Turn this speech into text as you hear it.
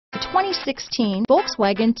2016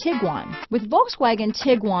 Volkswagen Tiguan. With Volkswagen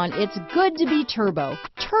Tiguan, it's good to be turbo.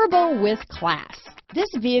 Turbo with class. This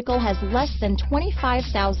vehicle has less than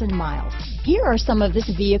 25,000 miles. Here are some of this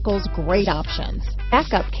vehicle's great options: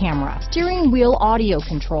 backup camera, steering wheel audio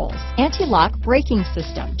controls, anti-lock braking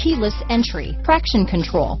system, keyless entry, traction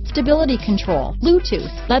control, stability control, Bluetooth,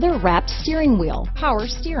 leather-wrapped steering wheel, power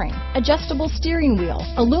steering, adjustable steering wheel,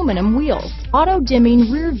 aluminum wheels, auto-dimming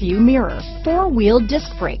rear view mirror, four-wheel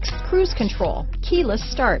disc brakes, cruise control, keyless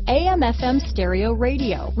start, AM/FM stereo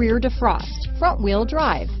radio, rear defrost, front-wheel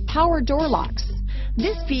drive, power door locks.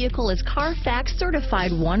 This vehicle is Carfax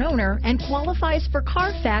certified one owner and qualifies for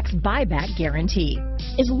Carfax buyback guarantee.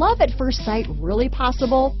 Is love at first sight really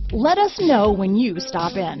possible? Let us know when you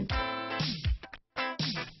stop in.